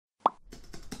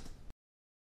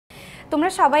তোমরা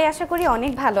সবাই আশা করি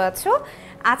অনেক ভালো আছো।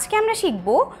 আজকে আমরা শিখব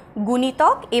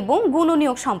গুণিতক এবং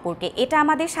গুণনীয়ক সম্পর্কে। এটা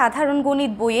আমাদের সাধারণ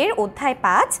গণিত বইয়ের অধ্যায়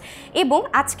 5 এবং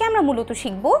আজকে আমরা মূলত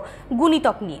শিখব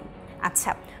গুণিতক নিয়ে।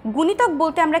 আচ্ছা, গুণিতক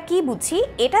বলতে আমরা কি বুঝি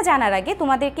এটা জানার আগে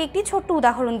তোমাদেরকে একটি ছোট্ট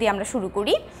উদাহরণ দিয়ে আমরা শুরু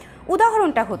করি।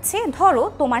 উদাহরণটা হচ্ছে, ধরো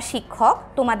তোমার শিক্ষক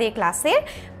তোমাদের ক্লাসের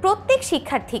প্রত্যেক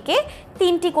শিক্ষার্থীকে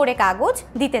 3টি করে কাগজ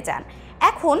দিতে চান।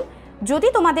 এখন যদি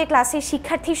তোমাদের ক্লাসের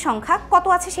শিক্ষার্থীর সংখ্যা কত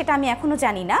আছে সেটা আমি এখনও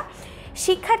জানি না,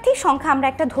 শিক্ষার্থীর সংখ্যা আমরা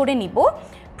একটা ধরে নিব,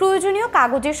 প্রয়োজনীয়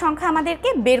কাগজের সংখ্যা আমাদেরকে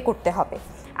বের করতে হবে।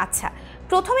 আচ্ছা,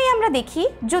 প্রথমেই আমরা দেখি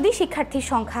যদি শিক্ষার্থীর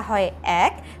সংখ্যা হয়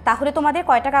 1, তাহলে তোমাদের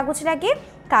কয়টা কাগজ লাগে?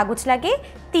 কাগজ লাগে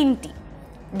 3টি,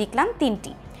 লিখলাম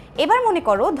 3টি। এবার মনে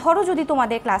করো, ধরো যদি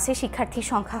তোমাদের ক্লাসে শিক্ষার্থীর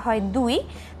সংখ্যা হয় 2,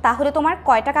 তাহলে তোমার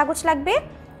কয়টা কাগজ লাগবে?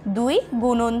 2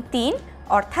 গুণন 3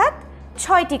 অর্থাৎ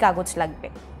 6টি কাগজ লাগবে।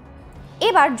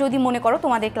 এবার যদি মনে করো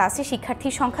তোমাদের ক্লাসে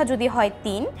শিক্ষার্থীর সংখ্যা যদি হয়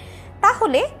 3,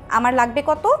 তাহলে আমার লাগবে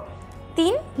কত?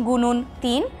 3 গুণন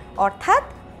 3 অর্থাৎ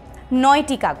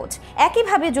 9টি কাগজ।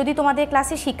 একইভাবে যদি তোমাদের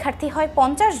ক্লাসে শিক্ষার্থী হয়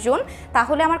 50 জন,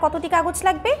 তাহলে আমার কতটি কাগজ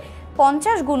লাগবে?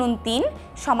 50 গুণন 3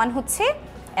 সমান হচ্ছে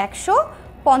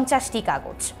 150টি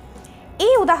কাগজ।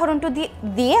 এই উদাহরণটি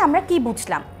দিয়ে আমরা কি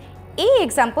বুঝলাম? এই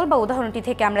এক্সাম্পল বা উদাহরণটি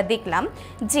থেকে আমরা দেখলাম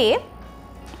যে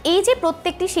এই যে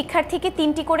প্রত্যেকটি শিক্ষার্থীকে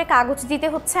 3টি করে কাগজ দিতে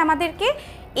হচ্ছে আমাদেরকে,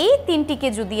 এই 3টিকে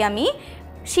যদি আমি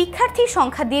শিক্ষার্থীর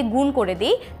সংখ্যা দিয়ে গুণ করে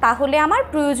দিই, তাহলে আমার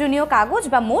প্রয়োজনীয় কাগজ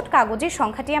বা মোট কাগজের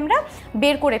সংখ্যাটি আমরা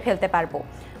বের করে ফেলতে পারবো।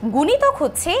 গুণিতক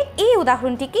হচ্ছে এই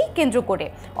উদাহরণটিকে কেন্দ্র করে,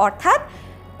 অর্থাৎ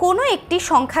কোনো একটি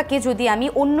সংখ্যাকে যদি আমি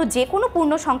অন্য যে কোনো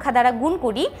পূর্ণ সংখ্যা দ্বারা গুণ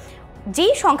করি,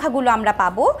 যেই সংখ্যাগুলো আমরা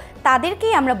পাবো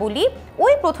তাদেরকেই আমরা বলি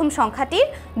ওই প্রথম সংখ্যাটির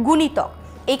গুণিতক।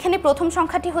 এখানে প্রথম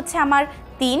সংখ্যাটি হচ্ছে আমার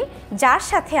 3, যার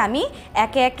সাথে আমি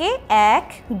একে একে 1,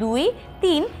 2,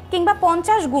 3 কিংবা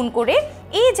 50 গুণ করে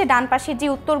এই যে ডান পাশের যে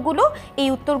উত্তরগুলো, এই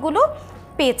উত্তরগুলো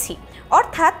পেয়েছি।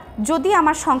 অর্থাৎ যদি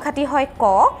আমার সংখ্যাটি হয়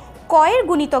ক এর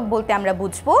গুণিতক বলতে আমরা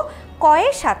বুঝবো ক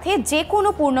এর সাথে যে কোনো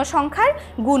পূর্ণ সংখ্যার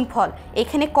গুণফল।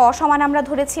 এখানে ক সমান আমরা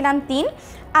ধরেছিলাম 3,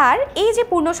 আর এই যে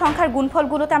পূর্ণ সংখ্যার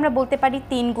গুণফলগুলোতে আমরা বলতে পারি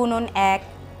 3 গুণন 1,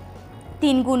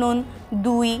 3 গুণন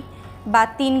 2 বা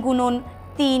 3 গুণন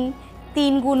 3,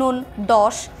 3 গুণন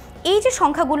 10। এই যে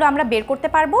সংখ্যাগুলো আমরা বের করতে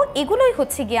পারবো, এগুলোই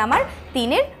হচ্ছে গিয়ে আমার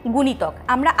 3-এর গুণিতক।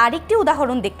 আমরা আরেকটি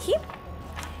উদাহরণ দেখি।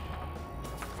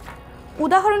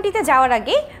 উদাহরণটিতে যাওয়ার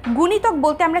আগে গুণিতক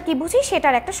বলতে আমরা কি বুঝি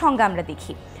সেটার একটা সংজ্ঞা আমরা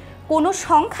দেখি। কোনো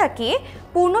সংখ্যাকে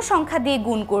পূর্ণ সংখ্যা দিয়ে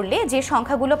গুণ করলে যে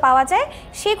সংখ্যাগুলো পাওয়া যায়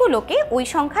সেগুলোকে ওই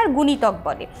সংখ্যার গুণিতক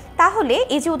বলে। তাহলে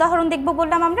এই যে উদাহরণ দেখব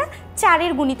বললাম আমরা,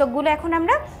 4-এর গুণিতকগুলো এখন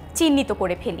আমরা চিহ্নিত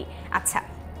করে ফেলি। আচ্ছা,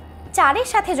 4-এর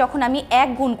সাথে যখন আমি 1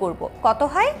 গুণ করব, কত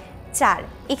হয়? 4।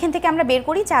 এখান থেকে আমরা বের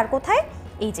করি 4 কোথায়?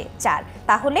 এই যে 4।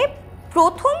 তাহলে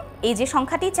প্রথম এই যে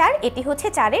সংখ্যাটি 4, এটি হচ্ছে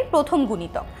 4-এর প্রথম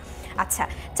গুণিতক। আচ্ছা,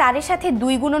 4-এর সাথে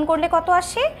 2 গুণন করলে কত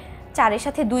আসে? 4-এর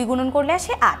সাথে 2 গুণন করলে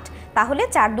আসে 8। তাহলে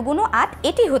 4 2 8,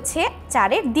 এটি হচ্ছে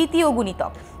 4-এর দ্বিতীয়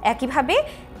গুণিতক। একইভাবে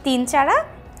 3 4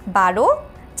 12,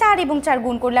 4 এবং 4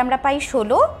 গুণ করলে আমরা পাই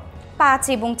 16, 5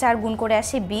 এবং 4 গুণ করে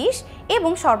আসে 20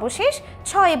 এবং সর্বশেষ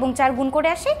 6 এবং 4 গুণ করে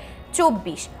আসে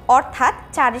 24। অর্থাৎ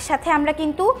 4-এর সাথে আমরা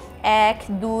কিন্তু 1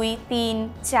 2 3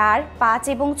 4 5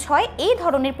 এবং 6 এই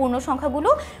ধরনের পূর্ণ সংখ্যাগুলো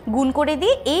গুণ করে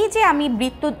দিয়ে এই যে আমি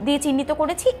বৃত্ত দিয়ে চিহ্নিত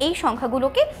করেছি এই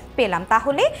সংখ্যাগুলোকে পেলাম।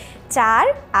 তাহলে 4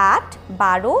 8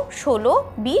 12 16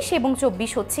 20 এবং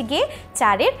 24 হচ্ছে গিয়ে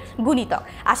 4-এর গুণিতক।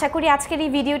 আশা করি আজকের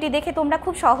এই ভিডিওটি দেখে তোমরা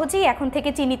খুব সহজেই এখন থেকে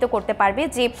চিহ্নিত করতে পারবে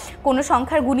যে কোনো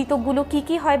সংখ্যার গুণিতকগুলো কি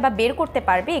কি হয় বা বের করতে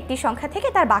পারবে একটি সংখ্যা থেকে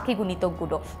তার বাকি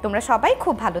গুণিতকগুলো। তোমরা সবাই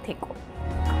খুব ভালো থেকো।